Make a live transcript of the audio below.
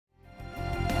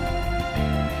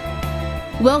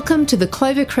Welcome to the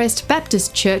Clovercrest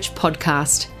Baptist Church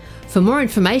podcast. For more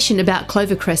information about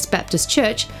Clovercrest Baptist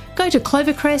Church, go to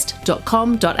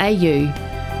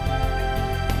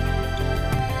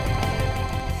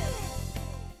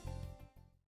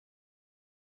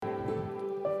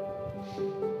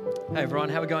Hey everyone,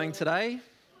 how are we going today?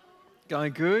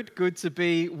 Going good? Good to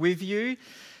be with you.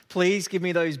 Please give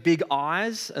me those big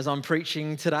eyes as I'm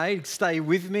preaching today. Stay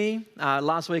with me.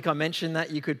 Last week I mentioned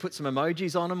that you could put some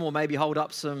emojis on them or maybe hold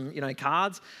up some,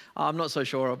 cards. I'm not so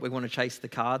sure we want to chase the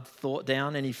card thought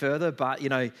down any further, but,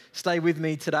 stay with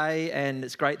me today, and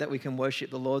it's great that we can worship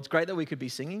the Lord. It's great that we could be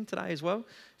singing today as well.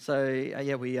 So,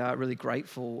 we are really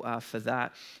grateful for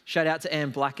that. Shout out to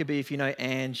Anne Blackaby. If you know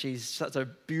Anne, she's such a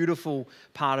beautiful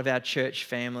part of our church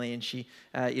family, and she,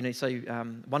 so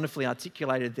wonderfully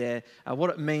articulated there what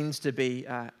it means to be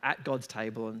at God's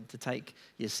table and to take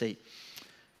your seat.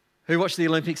 Who watched the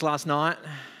Olympics last night?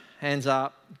 Hands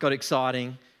up. Got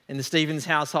exciting. In the Stevens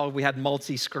household, we had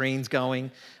multi-screens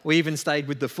going. We even stayed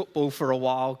with the football for a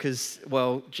while because, we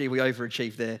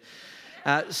overachieved there.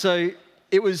 So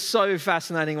it was so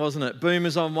fascinating, wasn't it?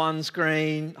 Boomers on one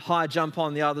screen, high jump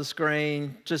on the other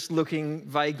screen, just looking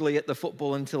vaguely at the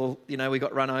football until, we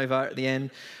got run over at the end.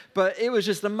 But it was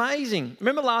just amazing.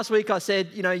 Remember last week I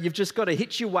said, you've just got to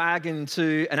hitch your wagon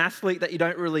to an athlete that you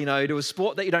don't really know, to a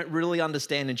sport that you don't really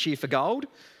understand, and cheer for gold.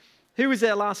 Who was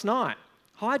there last night?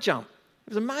 High jump.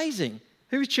 It was amazing.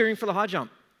 Who was cheering for the high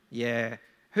jump? Yeah.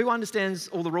 Who understands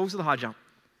all the rules of the high jump?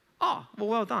 Oh,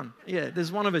 well done. Yeah,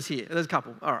 there's one of us here. There's a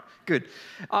couple. All right, good.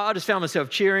 I just found myself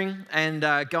cheering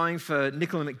and going for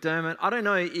Nicola McDermott. I don't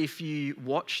know if you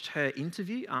watched her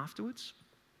interview afterwards.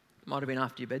 It might have been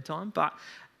after your bedtime, but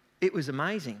it was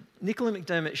amazing. Nicola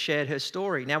McDermott shared her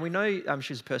story. Now, we know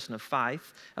she's a person of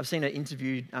faith. I've seen her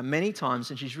interviewed many times,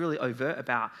 and she's really overt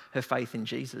about her faith in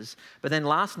Jesus. But then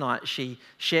last night, she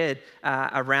shared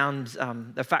around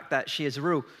the fact that she has a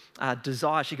real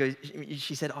desire.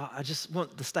 She said, I just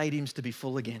want the stadiums to be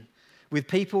full again with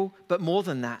people, but more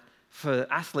than that, for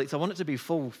athletes, I want it to be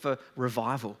full for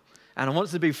revival. And I want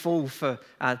it to be full for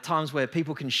times where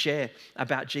people can share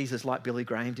about Jesus like Billy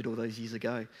Graham did all those years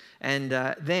ago. And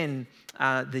then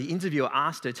the interviewer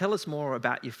asked her, tell us more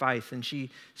about your faith. And she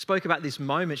spoke about this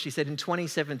moment. She said, in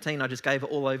 2017, I just gave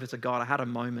it all over to God. I had a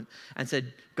moment and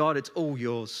said, God, it's all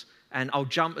yours. And I'll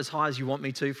jump as high as you want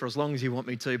me to for as long as you want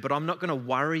me to, but I'm not going to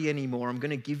worry anymore. I'm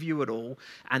going to give you it all,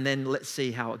 and then let's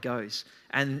see how it goes.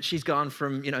 And she's gone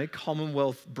from,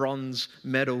 Commonwealth bronze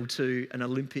medal to an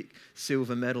Olympic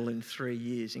silver medal in 3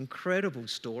 years. Incredible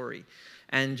story.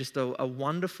 And just a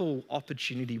wonderful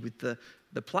opportunity with the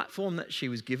platform that she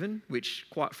was given, which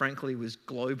quite frankly was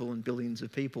global and billions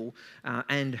of people,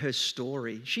 and her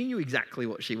story. She knew exactly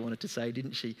what she wanted to say,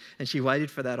 didn't she? And she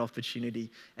waited for that opportunity,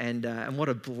 and what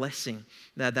a blessing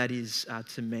that is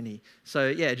to many. So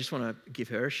I just want to give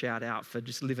her a shout out for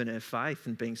just living her faith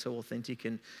and being so authentic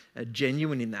and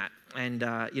genuine in that. And,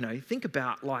 think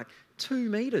about like 2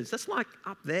 meters. That's like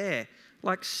up there.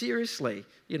 Like seriously,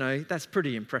 that's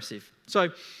pretty impressive. So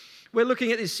we're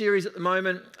looking at this series at the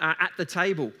moment, At the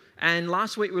Table. And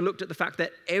last week we looked at the fact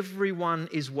that everyone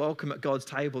is welcome at God's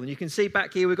table. And you can see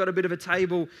back here we've got a bit of a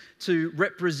table to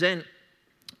represent,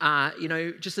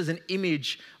 just as an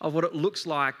image of what it looks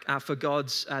like for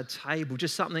God's table.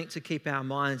 Just something to keep our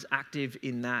minds active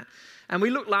in that. And we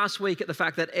looked last week at the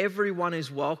fact that everyone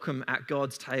is welcome at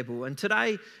God's table. And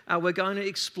today we're going to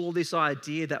explore this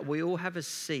idea that we all have a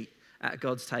seat at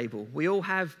God's table. We all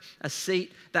have a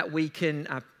seat that we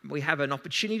have an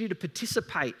opportunity to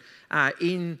participate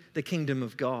in the kingdom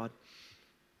of God.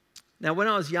 Now, when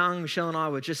I was young, Michelle and I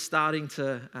were just starting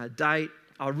to date.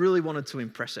 I really wanted to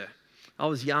impress her. I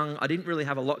was young. I didn't really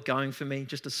have a lot going for me,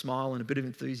 just a smile and a bit of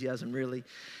enthusiasm, really.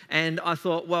 And I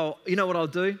thought, well, you know what I'll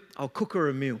do? I'll cook her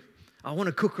a meal. I want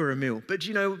to cook her a meal. But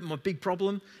my big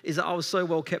problem is that I was so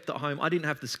well kept at home, I didn't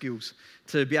have the skills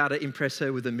to be able to impress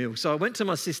her with a meal. So I went to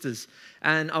my sisters,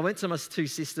 and I went to my 2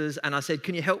 sisters, and I said,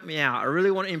 can you help me out? I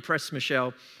really want to impress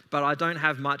Michelle, but I don't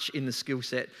have much in the skill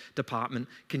set department.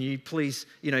 Can you please,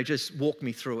 just walk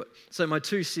me through it? So my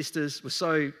 2 sisters were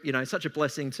so, such a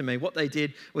blessing to me. What they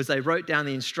did was they wrote down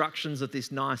the instructions of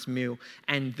this nice meal,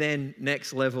 and then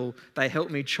next level, they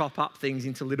helped me chop up things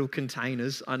into little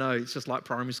containers. I know, it's just like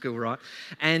primary school, right?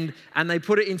 And they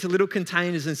put it into little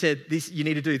containers and said, this, you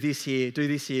need to do this here, do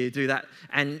that.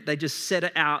 And they just set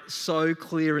it out so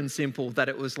clear and simple that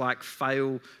it was like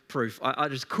fail-proof. I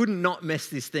just could not mess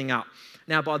this thing up.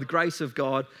 Now, by the grace of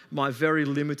God, my very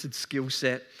limited skill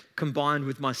set combined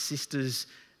with my sister's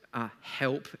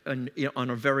help and, on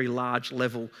a very large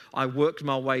level. I worked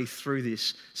my way through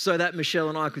this so that Michelle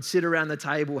and I could sit around the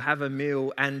table, have a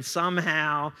meal, and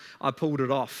somehow I pulled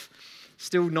it off.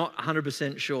 Still not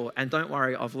 100% sure, and don't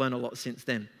worry, I've learned a lot since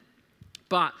then.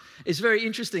 But it's very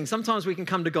interesting. Sometimes we can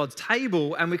come to God's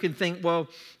table and we can think, well,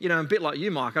 a bit like you,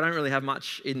 Mike, I don't really have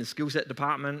much in the skill set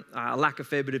department. I lack a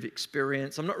fair bit of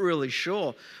experience. I'm not really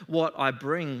sure what I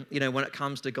bring, when it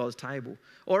comes to God's table.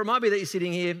 Or it might be that you're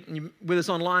sitting here with us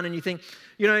online and you think,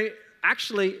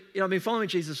 actually, I've been following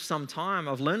Jesus for some time.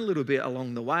 I've learned a little bit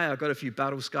along the way. I've got a few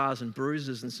battle scars and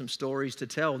bruises and some stories to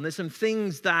tell. And there's some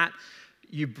things that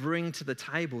you bring to the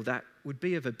table that would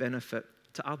be of a benefit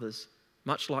to others,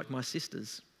 much like my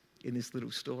sisters in this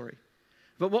little story.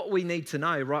 But what we need to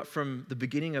know right from the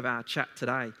beginning of our chat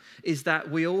today is that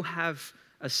we all have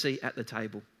a seat at the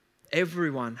table.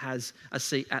 Everyone has a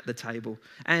seat at the table.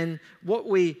 And what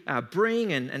we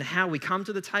bring and how we come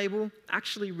to the table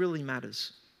actually really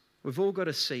matters. We've all got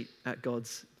a seat at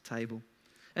God's table.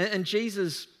 And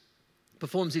Jesus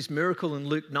performs this miracle in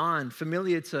Luke 9,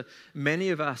 familiar to many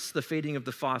of us, the feeding of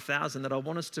the 5,000, that I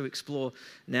want us to explore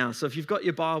now. So if you've got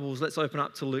your Bibles, let's open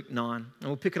up to Luke 9, and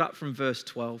we'll pick it up from verse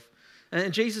 12.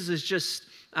 And Jesus has just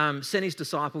sent his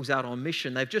disciples out on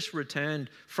mission. They've just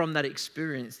returned from that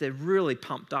experience. They're really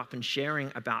pumped up and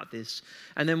sharing about this.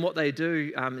 And then what they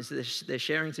do is they're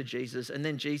sharing to Jesus, and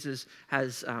then Jesus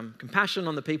has compassion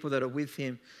on the people that are with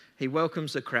him. He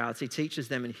welcomes the crowds, he teaches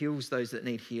them and heals those that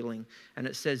need healing. And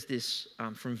it says this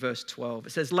from verse 12.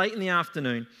 It says, late in the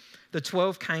afternoon, the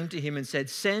 12 came to him and said,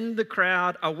 send the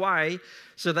crowd away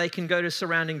so they can go to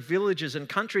surrounding villages and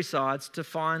countrysides to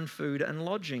find food and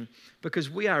lodging,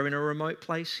 because we are in a remote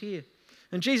place here.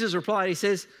 And Jesus replied, he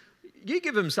says, you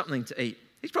give them something to eat.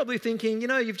 He's probably thinking,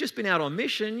 you've just been out on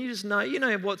mission. You just know,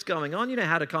 what's going on. You know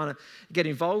how to kind of get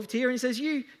involved here. And he says,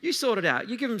 you sort it out.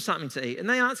 You give them something to eat. And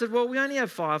they answered, well, we only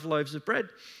have 5 loaves of bread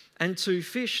and 2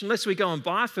 fish, unless we go and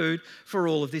buy food for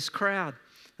all of this crowd.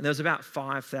 And there was about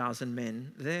 5,000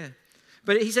 men there.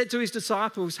 But he said to his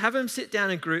disciples, have them sit down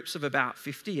in groups of about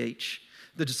 50 each.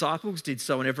 The disciples did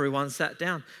so, and everyone sat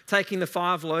down. Taking the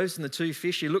 5 loaves and the 2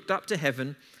 fish, he looked up to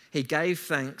heaven, he gave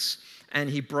thanks, and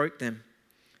he broke them.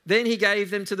 Then he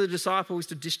gave them to the disciples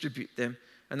to distribute them,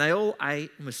 and they all ate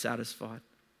and were satisfied.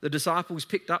 The disciples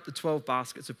picked up the 12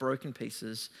 baskets of broken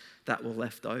pieces that were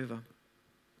left over.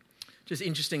 Just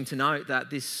interesting to note that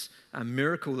this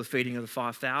miracle, the feeding of the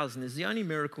 5,000, is the only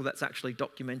miracle that's actually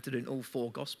documented in all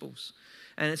 4 Gospels.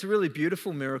 And it's a really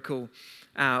beautiful miracle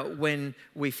when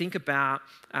we think about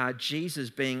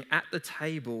Jesus being at the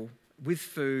table with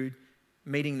food,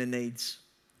 meeting the needs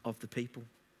of the people.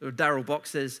 Darrell Bock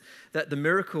says that the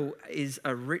miracle has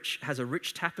a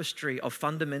rich tapestry of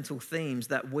fundamental themes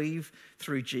that weave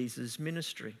through Jesus'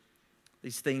 ministry.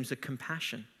 These themes are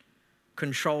compassion,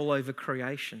 control over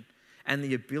creation, and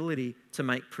the ability to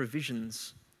make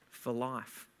provisions for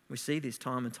life. We see this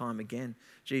time and time again.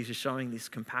 Jesus showing this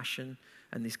compassion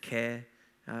and this care,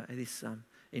 this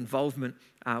involvement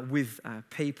with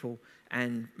people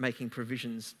and making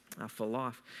provisions for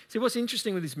life. See, what's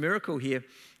interesting with this miracle here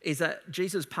is that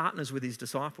Jesus partners with his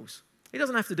disciples. He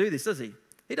doesn't have to do this, does he?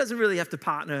 He doesn't really have to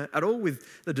partner at all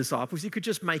with the disciples. He could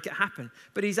just make it happen.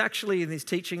 But he's actually in this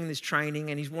teaching and this training,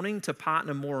 and he's wanting to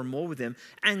partner more and more with them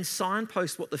and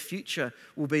signpost what the future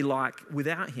will be like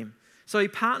without him. So he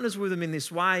partners with them in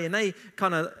this way, and they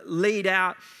kind of lead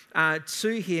out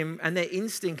to him, and their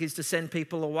instinct is to send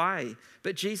people away.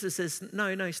 But Jesus says,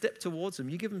 no, step towards them.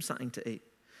 You give them something to eat.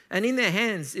 And in their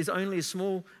hands is only a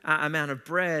small amount of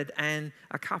bread and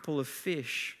a couple of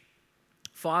fish.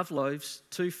 5 loaves,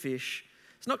 2 fish.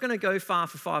 It's not going to go far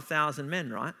for 5,000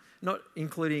 men, right? Not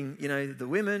including, the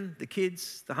women, the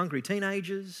kids, the hungry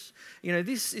teenagers.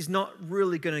 This is not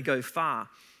really going to go far.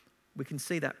 We can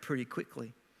see that pretty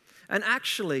quickly. And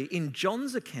actually, in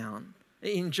John's account,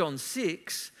 in John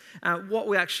 6, what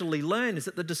we actually learn is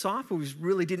that the disciples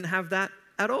really didn't have that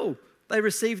at all. They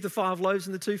received the 5 loaves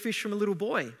and the 2 fish from a little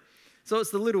boy. So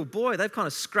it's the little boy. They've kind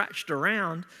of scratched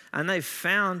around and they've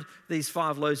found these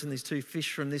 5 loaves and these 2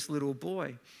 fish from this little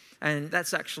boy. And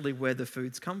that's actually where the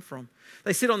foods come from.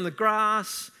 They sit on the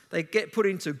grass, they get put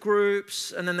into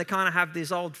groups, and then they kind of have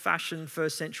this old-fashioned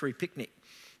first century picnic.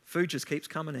 Food just keeps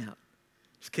coming out,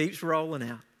 just keeps rolling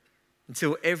out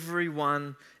until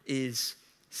everyone is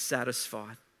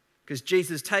satisfied. Because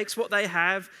Jesus takes what they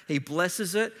have, he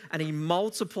blesses it, and he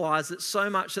multiplies it so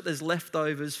much that there's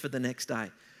leftovers for the next day.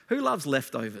 Who loves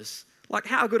leftovers? Like,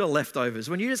 how good are leftovers?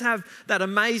 When you just have that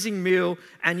amazing meal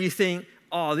and you think,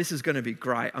 oh, this is going to be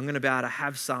great. I'm going to be able to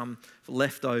have some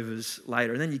leftovers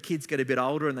later. And then your kids get a bit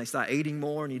older and they start eating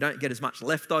more and you don't get as much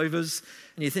leftovers.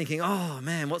 And you're thinking, oh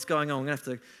man, what's going on? I'm going to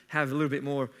have to have a little bit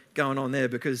more going on there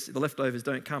because the leftovers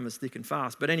don't come as thick and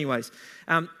fast. But anyways,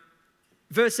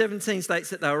 verse 17 states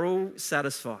that they're all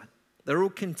satisfied. They're all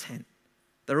content.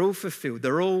 They're all fulfilled.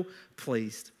 They're all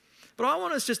pleased. But I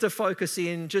want us just to focus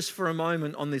in just for a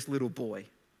moment on this little boy.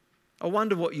 I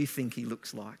wonder what you think he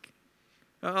looks like.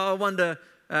 I wonder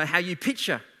how you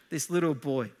picture this little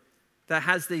boy that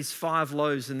has these 5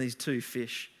 loaves and these 2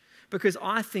 fish. Because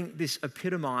I think this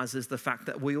epitomizes the fact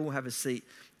that we all have a seat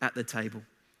at the table.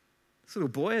 This little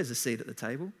boy has a seat at the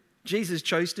table. Jesus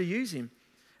chose to use him.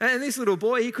 And this little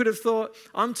boy, he could have thought,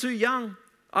 I'm too young.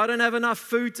 I don't have enough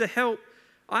food to help.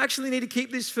 I actually need to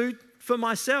keep this food for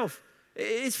myself.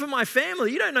 It's for my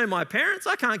family. You don't know my parents.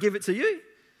 I can't give it to you.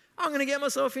 I'm going to get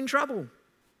myself in trouble.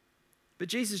 But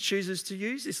Jesus chooses to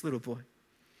use this little boy.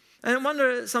 And I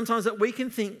wonder sometimes that we can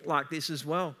think like this as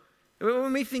well.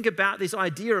 When we think about this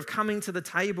idea of coming to the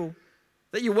table,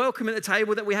 that you're welcome at the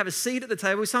table, that we have a seat at the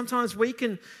table, sometimes we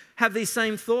can have these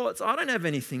same thoughts. I don't have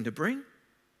anything to bring.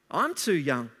 I'm too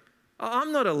young.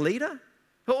 I'm not a leader.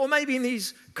 Or maybe in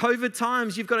these COVID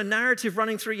times, you've got a narrative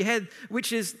running through your head,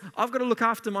 which is, I've got to look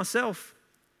after myself.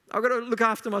 I've got to look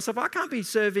after myself. I can't be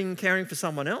serving, caring for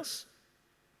someone else.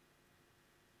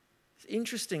 It's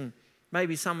interesting,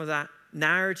 maybe some of that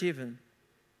narrative and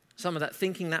some of that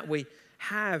thinking that we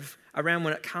have around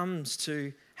when it comes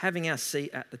to having our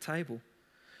seat at the table.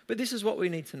 But this is what we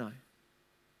need to know.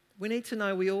 We need to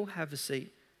know we all have a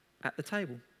seat at the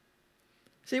table.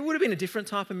 See, it would have been a different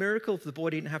type of miracle if the boy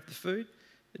didn't have the food.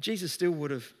 But Jesus still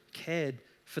would have cared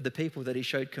for the people that he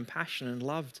showed compassion and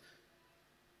loved,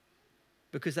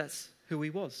 because that's who he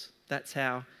was. That's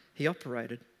how he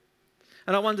operated.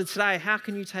 And I wonder today, how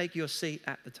can you take your seat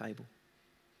at the table?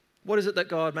 What is it that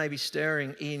God may be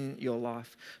stirring in your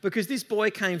life? Because this boy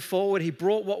came forward, he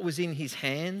brought what was in his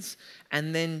hands,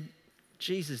 and then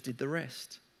Jesus did the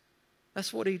rest.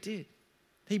 That's what he did.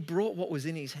 He brought what was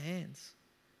in his hands.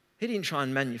 He didn't try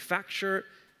and manufacture it.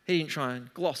 He didn't try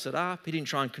and gloss it up. He didn't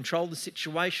try and control the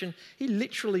situation. He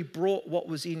literally brought what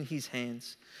was in his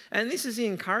hands. And this is the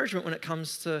encouragement when it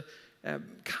comes to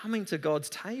coming to God's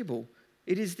table.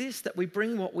 It is this, that we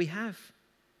bring what we have.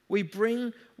 We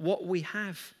bring what we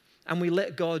have and we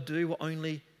let God do what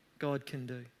only God can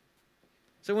do.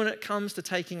 So when it comes to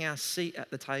taking our seat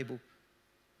at the table,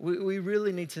 we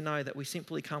really need to know that we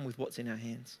simply come with what's in our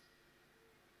hands.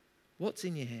 What's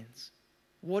in your hands?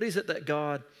 What is it that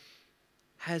God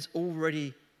has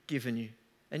already given you?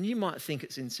 And you might think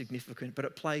it's insignificant, but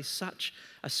it plays such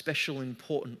a special,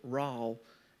 important role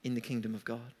in the kingdom of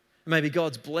God. Maybe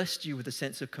God's blessed you with a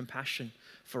sense of compassion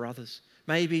for others.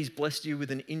 Maybe he's blessed you with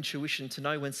an intuition to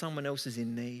know when someone else is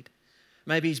in need.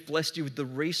 Maybe he's blessed you with the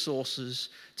resources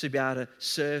to be able to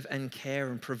serve and care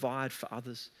and provide for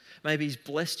others. Maybe he's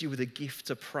blessed you with a gift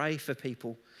to pray for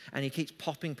people, and he keeps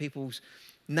popping people's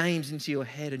names into your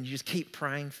head and you just keep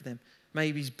praying for them.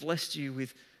 Maybe he's blessed you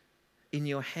with, in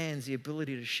your hands, the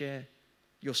ability to share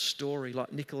your story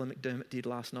like Nicola McDermott did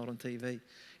last night on TV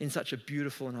in such a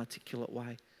beautiful and articulate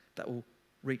way that will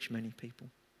reach many people.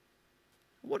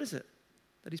 What is it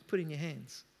that he's put in your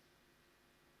hands?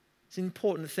 It's an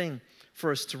important thing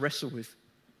for us to wrestle with.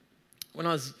 When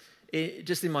I was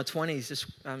just in my 20s, just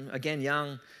again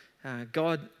young,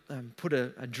 God put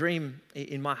a dream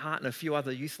in my heart and a few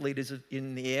other youth leaders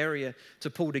in the area to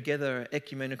pull together an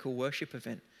ecumenical worship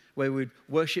event where we'd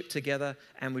worship together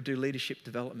and we'd do leadership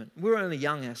development. We were only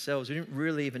young ourselves. We didn't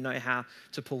really even know how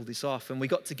to pull this off. And we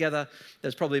got together.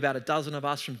 There's probably about a dozen of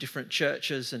us from different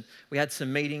churches, and we had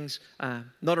some meetings,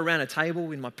 not around a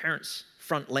table in my parents'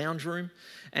 front lounge room.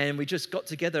 And we just got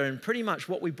together, and pretty much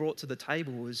what we brought to the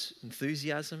table was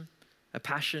enthusiasm, a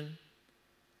passion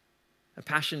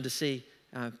to see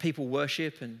people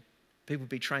worship and people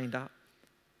be trained up.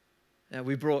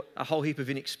 We brought a whole heap of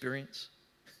inexperience,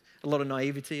 a lot of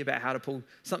naivety about how to pull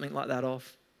something like that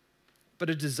off,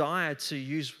 but a desire to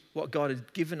use what God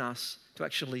had given us to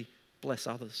actually bless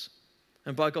others.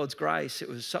 And by God's grace, it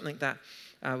was something that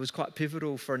was quite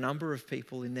pivotal for a number of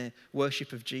people in their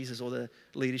worship of Jesus or their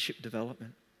leadership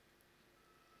development.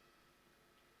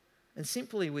 And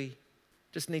simply, we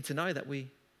just need to know that we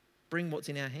bring what's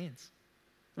in our hands,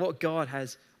 what God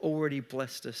has already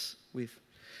blessed us with.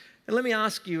 And let me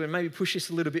ask you, and maybe push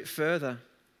this a little bit further,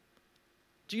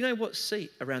 do you know what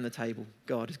seat around the table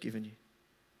God has given you?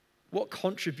 What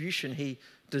contribution he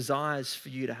desires for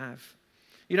you to have?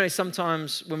 You know,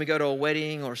 sometimes when we go to a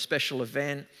wedding or a special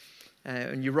event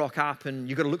and you rock up and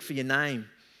you've got to look for your name.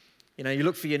 You know, you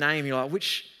look for your name, you're like,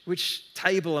 which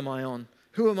table am I on?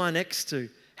 Who am I next to?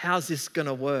 How's this going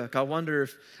to work? I wonder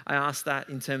if I ask that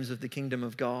in terms of the kingdom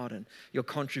of God and your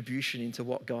contribution into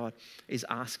what God is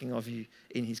asking of you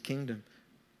in his kingdom.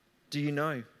 Do you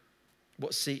know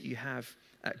what seat you have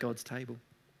at God's table?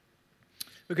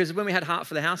 Because when we had Heart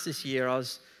for the House this year, I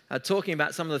was talking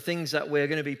about some of the things that we're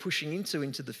going to be pushing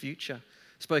into the future.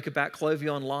 Spoke about Clovey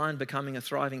Online becoming a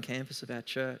thriving campus of our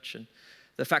church, and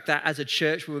the fact that as a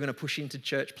church we were going to push into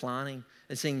church planting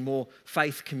and seeing more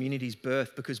faith communities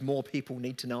birth because more people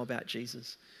need to know about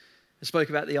Jesus. I spoke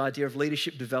about the idea of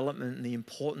leadership development and the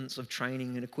importance of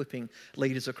training and equipping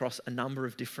leaders across a number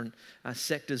of different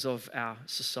sectors of our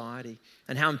society,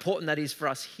 and how important that is for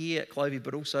us here at Clovey,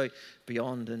 but also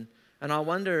beyond. And I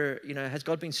wonder, has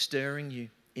God been stirring you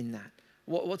in that?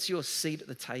 What's your seat at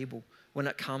the table when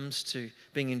it comes to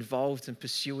being involved and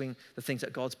pursuing the things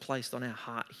that God's placed on our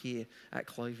heart here at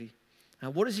Clovey?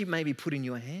 What does he maybe put in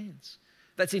your hands?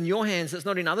 That's in your hands, that's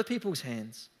not in other people's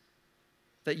hands.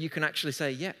 That you can actually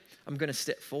say, yeah, I'm going to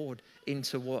step forward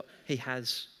into what he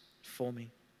has for me.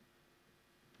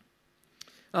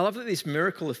 I love that this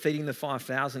miracle of feeding the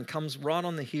 5,000 comes right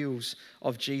on the heels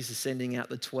of Jesus sending out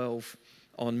the 12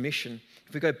 on mission.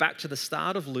 If we go back to the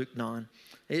start of Luke 9,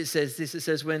 it says this, it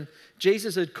says, when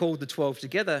Jesus had called the 12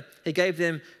 together, he gave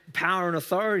them power and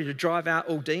authority to drive out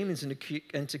all demons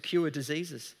and to cure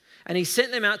diseases. And he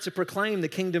sent them out to proclaim the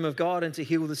kingdom of God and to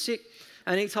heal the sick.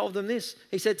 And he told them this,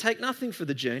 he said, take nothing for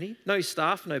the journey, no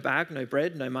staff, no bag, no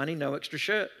bread, no money, no extra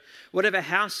shirt. Whatever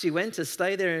house you enter,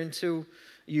 stay there until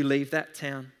you leave that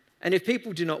town. And if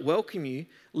people do not welcome you,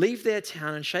 leave their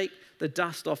town and shake the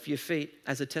dust off your feet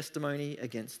as a testimony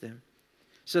against them.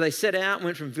 So they set out and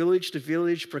went from village to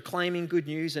village, proclaiming good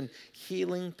news and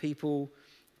healing people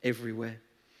everywhere.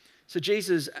 So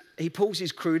Jesus, he pulls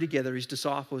his crew together, his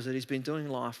disciples that he's been doing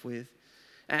life with,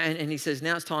 and he says,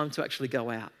 now it's time to actually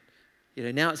go out.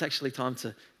 Now it's actually time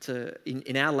to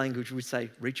in our language, we would say,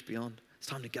 reach beyond. It's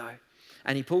time to go.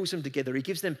 And he pulls them together. He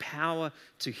gives them power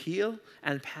to heal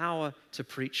and power to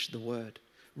preach the word.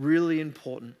 Really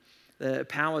important. The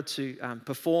power to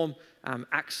perform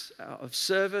acts of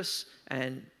service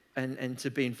and to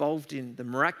be involved in the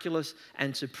miraculous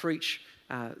and to preach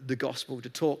the gospel, to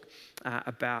talk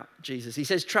about Jesus. He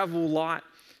says, travel light,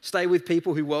 stay with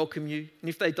people who welcome you. And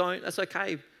if they don't, that's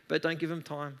okay, but don't give them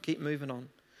time. Keep moving on.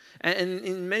 And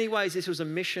in many ways, this was a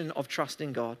mission of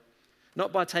trusting God,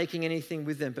 not by taking anything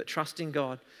with them, but trusting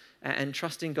God and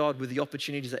trusting God with the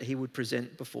opportunities that he would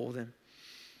present before them.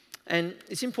 And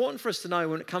it's important for us to know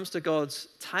when it comes to God's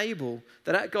table,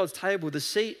 that at God's table, the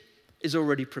seat is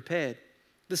already prepared.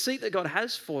 The seat that God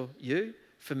has for you,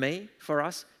 for me, for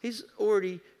us, he's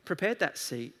already prepared that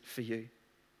seat for you.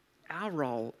 Our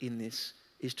role in this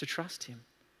is to trust him.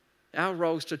 Our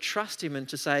role is to trust him and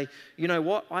to say, you know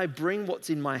what, I bring what's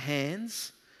in my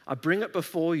hands, I bring it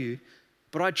before you,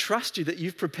 but I trust you that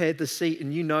you've prepared the seat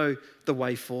and you know the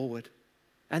way forward.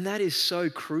 And that is so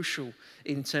crucial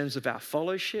in terms of our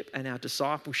fellowship and our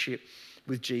discipleship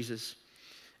with Jesus.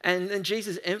 And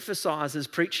Jesus emphasizes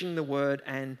preaching the word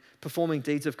and performing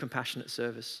deeds of compassionate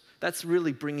service. That's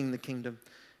really bringing the kingdom.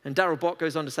 And Darrell Bott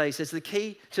goes on to say, he says, the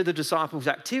key to the disciples'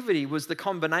 activity was the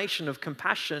combination of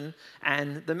compassion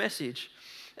and the message.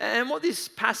 And what this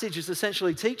passage is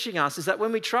essentially teaching us is that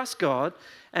when we trust God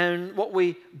and what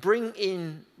we bring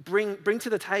to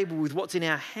the table with what's in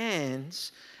our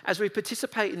hands, as we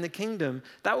participate in the kingdom,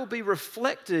 that will be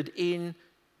reflected in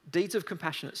deeds of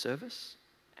compassionate service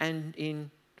and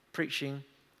in preaching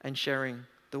and sharing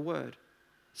the word.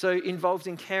 So involved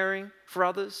in caring for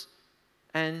others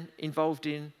and involved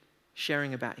in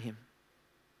sharing about him.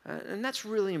 And that's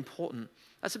really important.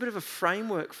 That's a bit of a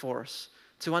framework for us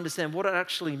to understand what it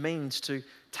actually means to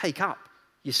take up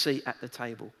your seat at the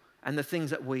table and the things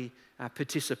that we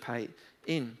participate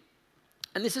in.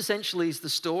 And this essentially is the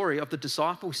story of the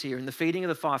disciples here in the feeding of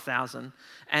the 5,000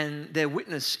 and their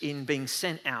witness in being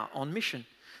sent out on mission.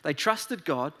 They trusted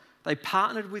God, they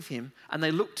partnered with him, and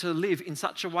they looked to live in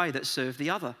such a way that served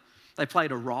the other. They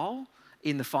played a role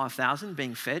in the 5,000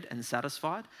 being fed and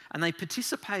satisfied, and they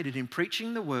participated in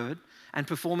preaching the word and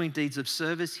performing deeds of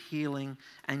service, healing,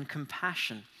 and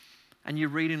compassion. And you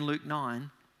read in Luke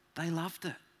 9, they loved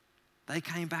it. They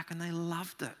came back and they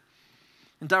loved it.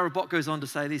 And Darrell Bott goes on to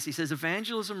say this. He says,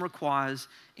 evangelism requires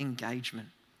engagement.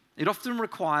 It often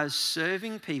requires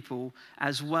serving people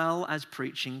as well as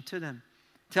preaching to them.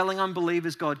 Telling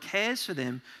unbelievers God cares for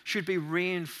them should be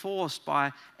reinforced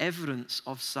by evidence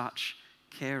of such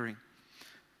caring.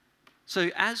 So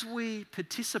as we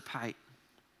participate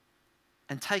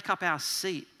and take up our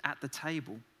seat at the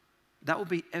table, that will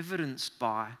be evidenced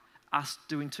by us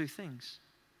doing two things: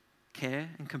 care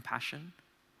and compassion,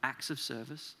 acts of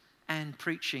service, and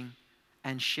preaching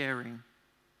and sharing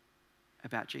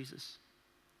about Jesus.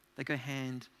 They go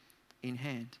hand in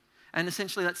hand. And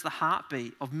essentially that's the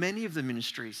heartbeat of many of the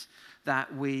ministries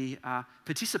that we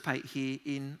participate here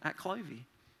in at Clovey.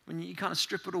 When you kind of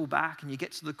strip it all back and you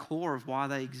get to the core of why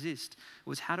they exist, it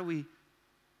was how do we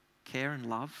care and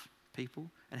love people,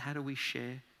 and how do we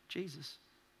share Jesus?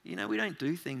 We don't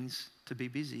do things to be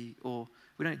busy, or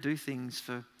we don't do things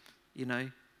for,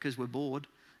 because we're bored.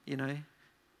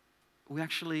 We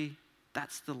actually,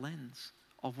 that's the lens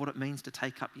of what it means to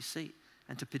take up your seat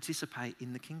and to participate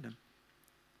in the kingdom.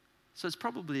 So it's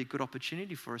probably a good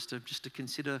opportunity for us to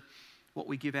consider what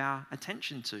we give our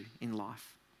attention to in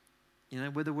life.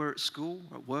 Whether we're at school,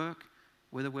 or at work,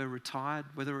 whether we're retired,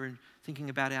 whether we're thinking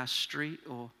about our street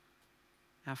or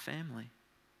our family.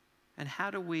 And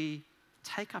how do we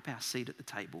take up our seat at the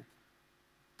table?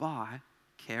 By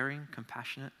caring,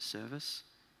 compassionate service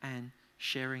and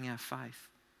sharing our faith,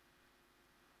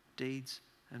 deeds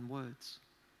and words.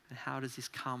 And how does this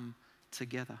come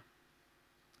together?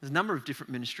 There's a number of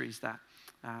different ministries that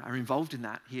are involved in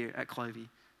that here at Clovey.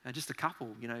 Just a couple,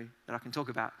 that I can talk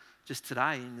about just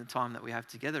today in the time that we have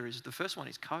together. Is the first one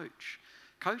is Coach.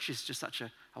 Coach is just such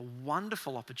a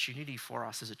wonderful opportunity for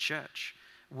us as a church,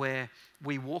 where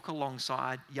we walk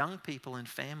alongside young people and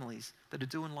families that are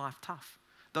doing life tough.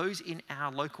 Those in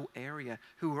our local area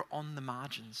who are on the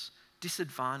margins,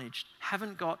 disadvantaged,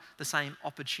 haven't got the same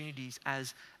opportunities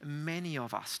as many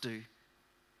of us do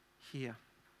here.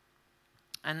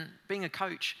 And being a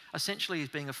coach essentially is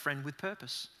being a friend with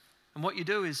purpose. And what you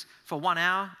do is, for 1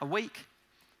 hour a week,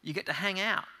 you get to hang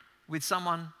out with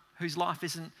someone whose life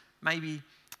isn't maybe,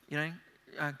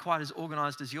 quite as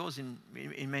organised as yours in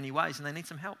many ways, and they need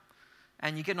some help.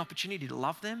 And you get an opportunity to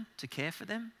love them, to care for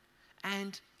them,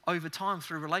 and over time,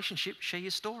 through relationship, share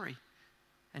your story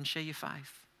and share your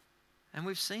faith. And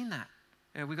we've seen that.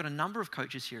 We've got a number of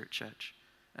coaches here at church.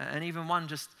 And even one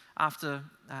just after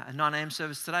a 9 a.m.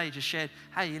 service today just shared,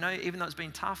 hey, even though it's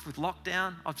been tough with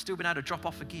lockdown, I've still been able to drop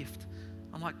off a gift.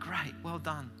 I'm like, great, well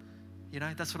done.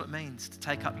 That's what it means to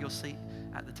take up your seat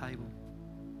at the table.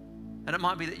 And it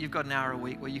might be that you've got an hour a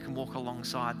week where you can walk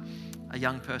alongside a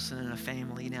young person and a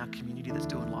family in our community that's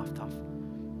doing life tough.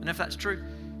 And if that's true,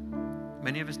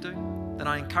 many of us do, then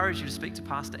I encourage you to speak to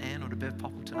Pastor Ann or to Bev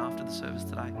Poppleton after the service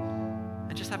today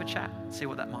and just have a chat and see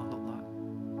what that might look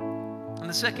like. And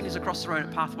the second is across the road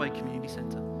at Pathway Community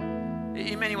Centre.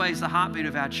 In many ways, the heartbeat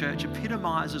of our church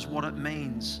epitomises what it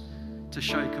means to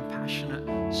show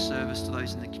compassionate service to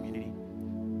those in the community.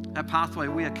 At Pathway,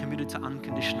 we are committed to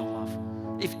unconditional love.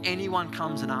 If anyone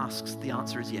comes and asks, the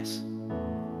answer is yes.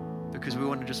 Because we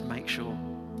want to just make sure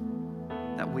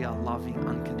that we are loving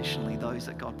unconditionally those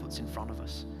that God puts in front of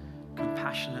us.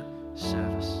 Compassionate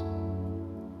service.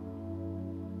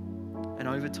 And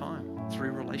over time,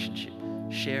 through relationship,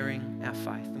 sharing our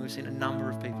faith. And we've seen a number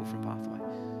of people from Pathway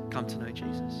come to know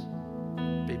Jesus,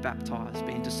 be baptized,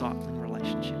 be in discipling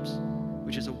relationships,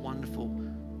 which is a wonderful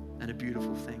and a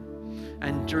beautiful thing.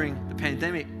 And during the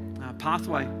pandemic,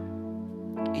 Pathway,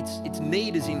 its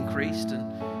need has increased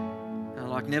and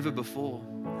like never before.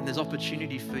 And there's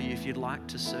opportunity for you if you'd like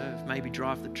to serve, maybe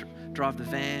drive the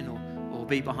van or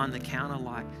be behind the counter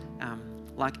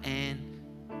like Anne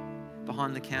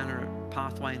behind the counter at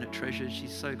Pathway and at Treasure.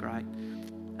 She's so great.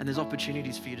 And there's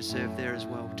opportunities for you to serve there as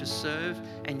well, to serve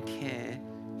and care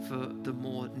for the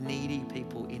more needy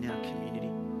people in our community.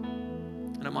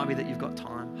 And it might be that you've got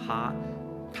time, heart,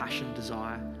 passion,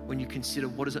 desire, when you consider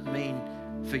what does it mean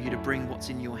for you to bring what's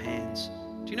in your hands.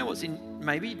 Do you know what's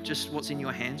in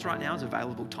your hands right now is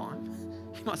available time?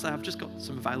 You might say, I've just got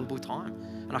some available time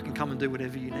and I can come and do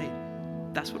whatever you need.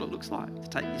 That's what it looks like, to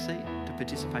take your seat, to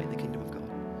participate in the kingdom of God.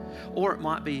 Or it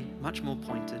might be much more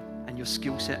pointed, and your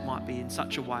skill set might be in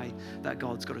such a way that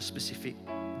God's got a specific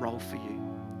role for you.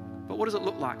 But what does it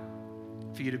look like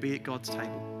for you to be at God's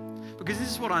table? Because this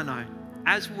is what I know.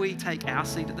 As we take our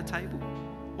seat at the table,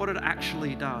 what it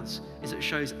actually does is it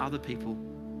shows other people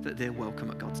that they're welcome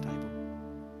at God's table.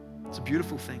 It's a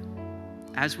beautiful thing.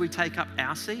 As we take up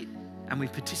our seat and we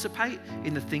participate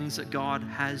in the things that God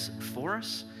has for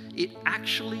us, it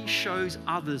actually shows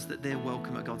others that they're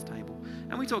welcome at God's table.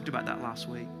 And we talked about that last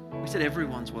week. We said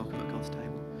everyone's welcome at God's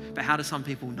table. But how do some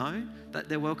people know that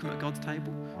they're welcome at God's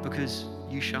table? Because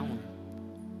you show them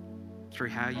through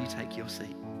how you take your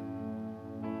seat.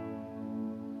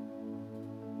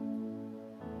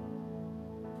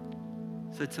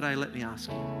 So today, let me ask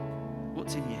you,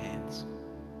 what's in your hands?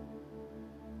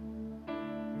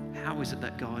 How is it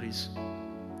that God is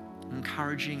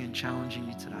encouraging and challenging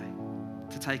you today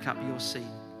to take up your seat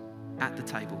at the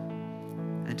table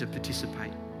and to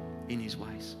participate in his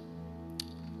ways?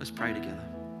 Let's pray together.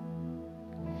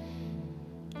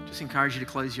 just encourage you to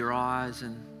close your eyes,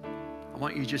 and I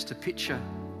want you just to picture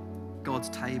God's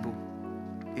table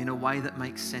in a way that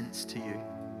makes sense to you.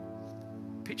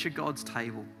 Picture God's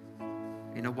table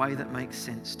in a way that makes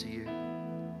sense to you.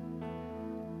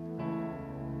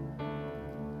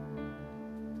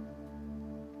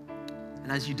 And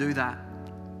as you do that,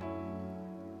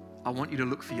 I want you to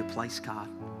look for your place card.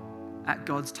 At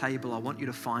God's table, I want you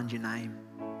to find your name.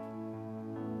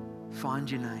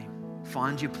 Find your name.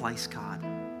 Find your place card.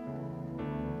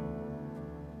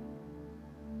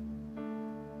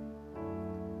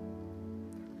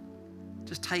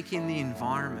 Just take in the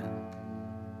environment.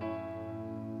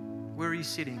 Where are you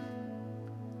sitting?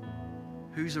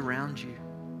 Who's around you?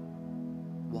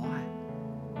 Why?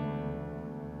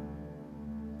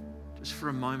 Just for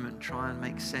a moment, try and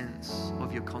make sense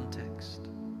of your context.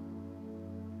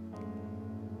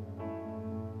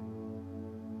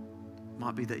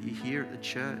 Might be that you're here at the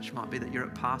church, might be that you're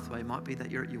at Pathway, might be that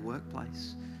you're at your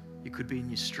workplace. You could be in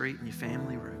your street, in your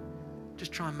family room.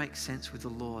 Just try and make sense with the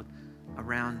Lord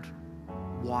around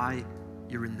why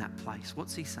you're in that place.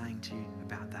 What's He saying to you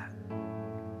about that?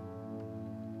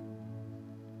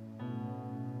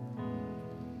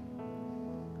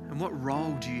 And what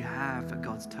role do you have at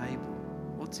God's table?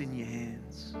 What's in your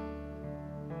hands?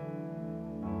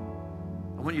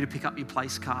 I want you to pick up your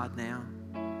place card now.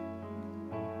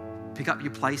 Pick up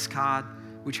your place card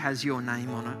which has your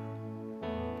name on it.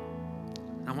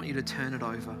 And I want you to turn it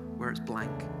over where it's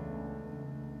blank.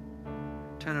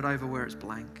 Turn it over where it's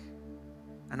blank.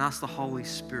 And ask the Holy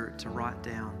Spirit to write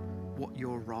down what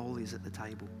your role is at the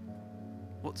table.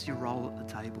 What's your role at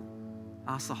the table?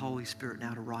 Ask the Holy Spirit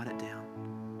now to write it down.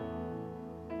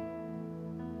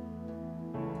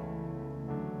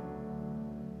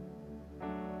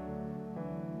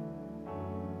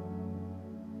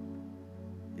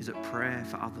 Is it prayer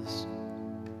for others?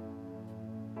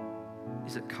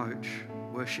 Is it coach,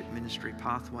 worship ministry,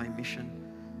 pathway, mission,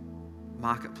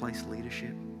 marketplace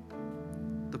leadership,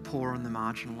 the poor and the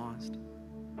marginalised?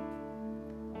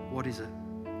 What is it?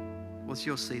 What's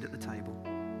your seat at the table?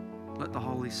 Let the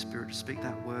Holy Spirit speak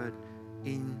that word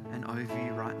in and over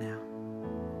you right now.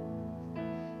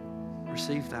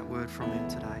 Receive that word from Him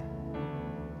today.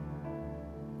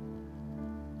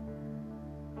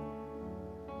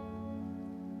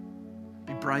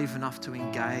 Be brave enough to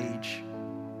engage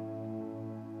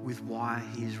with why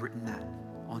He has written that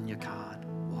on your card.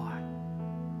 Why?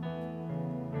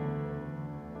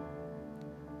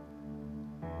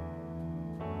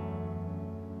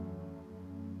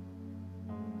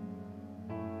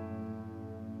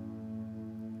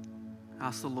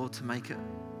 Ask the Lord to make it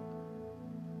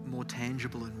more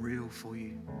tangible and real for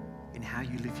you in how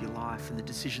you live your life and the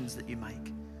decisions that you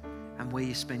make and where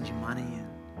you spend your money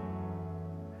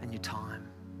and your time.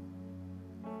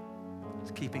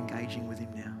 Just keep engaging with Him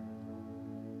now.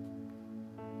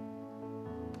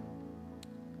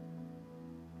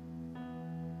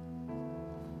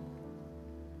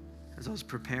 As I was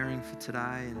preparing for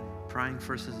today and praying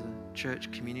for us as a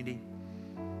church community,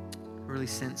 I really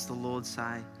sensed the Lord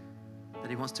say that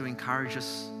He wants to encourage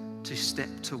us to step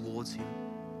towards Him.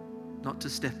 Not to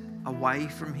step away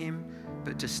from Him,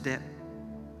 but to step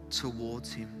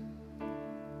towards Him.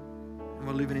 And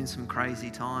we're living in some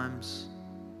crazy times,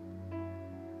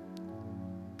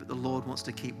 but the Lord wants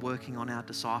to keep working on our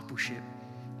discipleship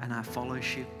and our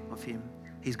fellowship of Him.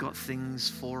 He's got things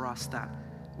for us that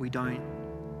we don't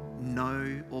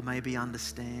know or maybe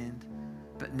understand,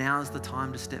 but now's the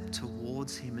time to step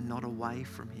towards Him and not away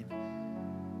from Him.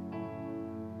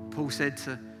 Paul said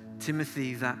to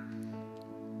Timothy that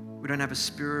we don't have a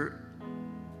spirit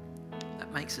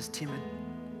that makes us timid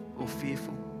or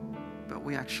fearful, but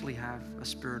we actually have a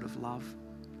spirit of love,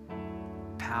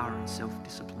 power, and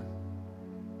self-discipline.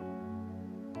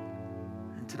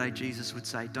 And today Jesus would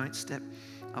say, don't step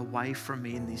away from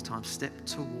me in these times. Step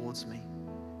towards me.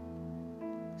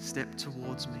 Step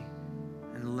towards me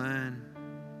and learn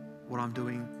what I'm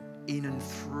doing in and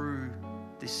through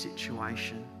this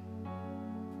situation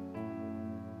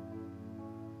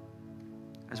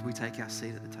as we take our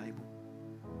seat at the table.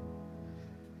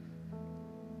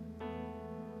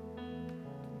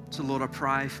 So Lord, I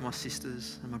pray for my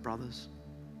sisters and my brothers.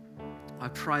 I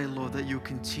pray, Lord, that you'll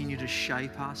continue to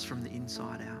shape us from the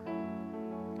inside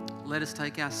out. Let us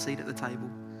take our seat at the table.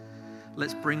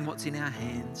 Let's bring what's in our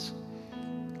hands.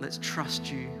 Let's trust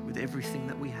you with everything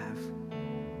that we have.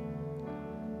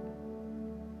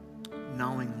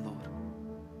 Knowing, Lord,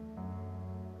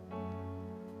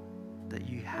 that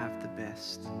you have the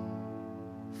best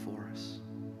for us.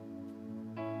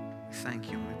 We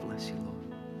thank you and we bless you,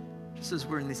 Lord. Just as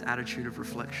we're in this attitude of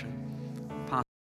reflection,